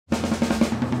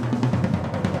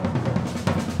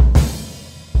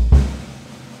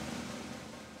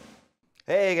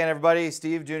Hey again everybody,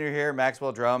 Steve Jr. here,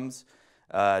 Maxwell Drums.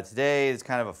 Today is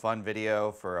kind of a fun video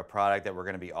for a product that we're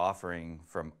going to be offering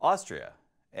from Austria.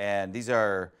 And these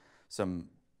are some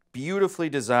beautifully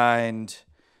designed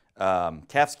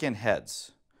calfskin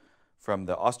heads from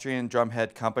the Austrian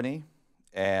Drumhead Company.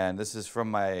 And this is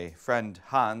from my friend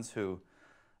Hans, who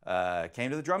came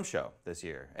to the drum show this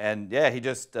year. And yeah,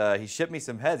 he shipped me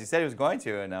some heads. He said he was going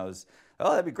to, and I was, oh,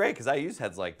 that'd be great because I use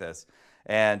heads like this.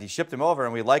 And he shipped them over,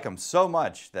 and we like them so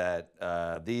much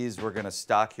that these we're going to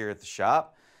stock here at the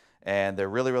shop. And they're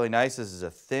really, really nice. This is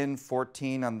a thin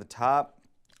 14 on the top,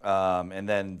 and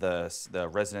then the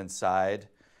resonance side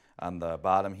on the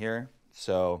bottom here.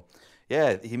 So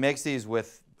yeah, he makes these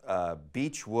with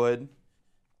beech wood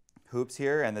hoops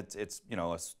here, and it's you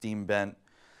know, a steam bent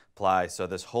ply. So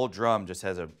this whole drum just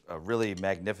has a really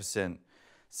magnificent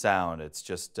sound. It's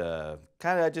just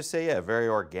kind of, I'd just say, yeah, very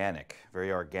organic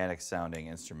sounding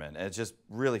instrument. And it's just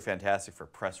really fantastic for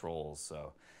press rolls.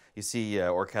 So you see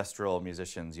orchestral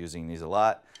musicians using these a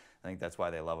lot. I think that's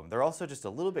why they love them. They're also just a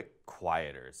little bit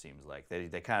quieter, it seems like. They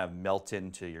kind of melt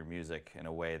into your music in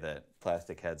a way that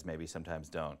plastic heads maybe sometimes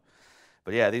don't.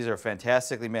 But yeah, these are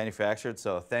fantastically manufactured.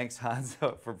 So thanks, Hans,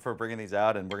 for bringing these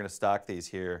out. And we're going to stock these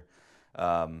here.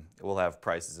 We'll have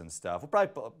prices and stuff. We'll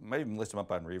probably maybe even list them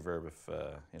up on Reverb if,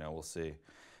 you know, we'll see.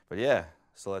 But yeah,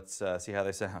 so let's see how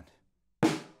they sound.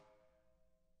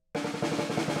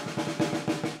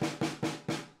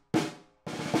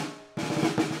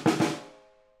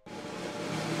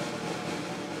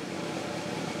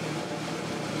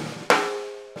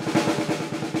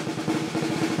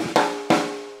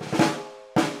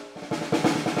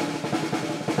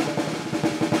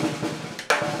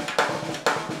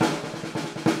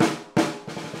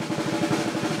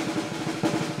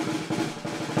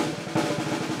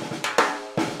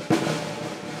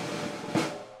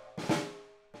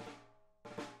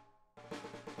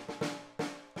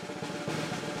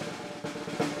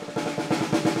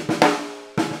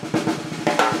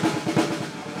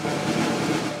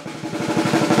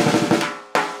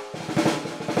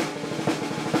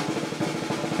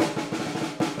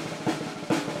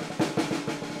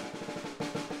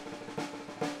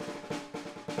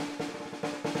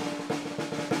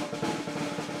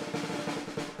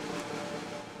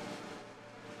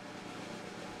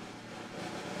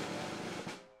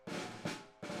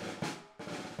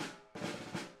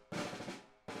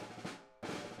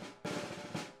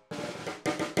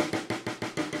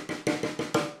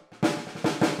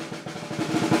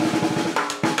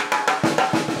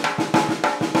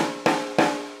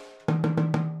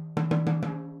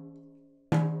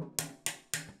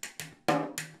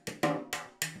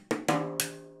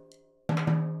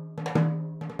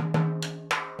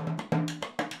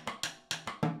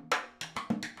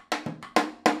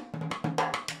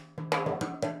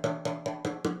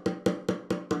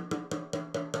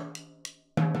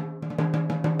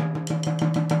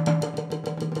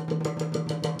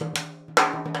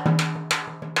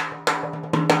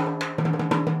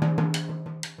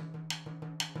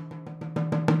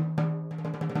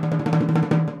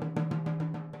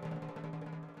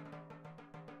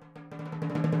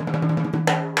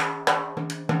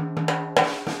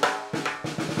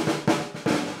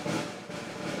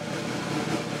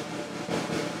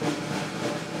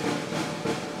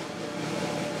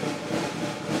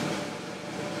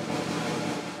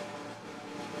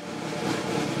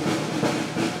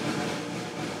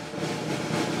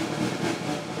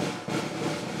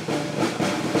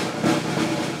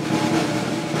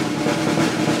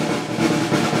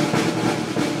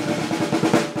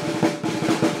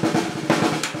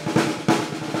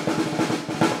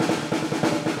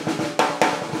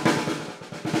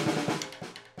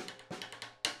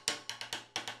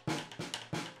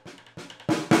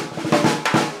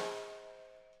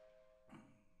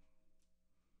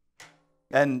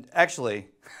 And actually,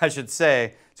 I should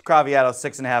say, it's Craviotto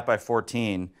 6.5 by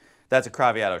 14. That's a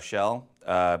Craviotto shell.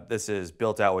 This is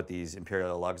built out with these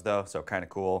Imperial lugs though, so kind of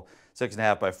cool.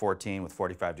 6.5 by 14 with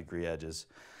 45-degree edges.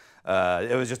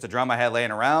 It was just a drum I had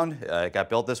laying around. It got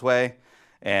built this way.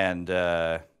 And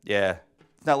yeah,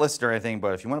 it's not listed or anything,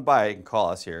 but if you want to buy it, you can call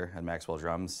us here at Maxwell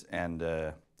Drums. And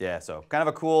yeah, so kind of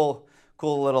a cool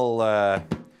little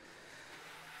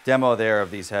demo there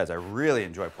of these heads. I really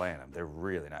enjoy playing them. They're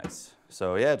really nice.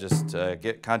 So yeah, just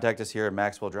contact us here at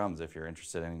Maxwell Drums if you're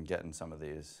interested in getting some of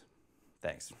these.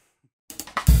 Thanks.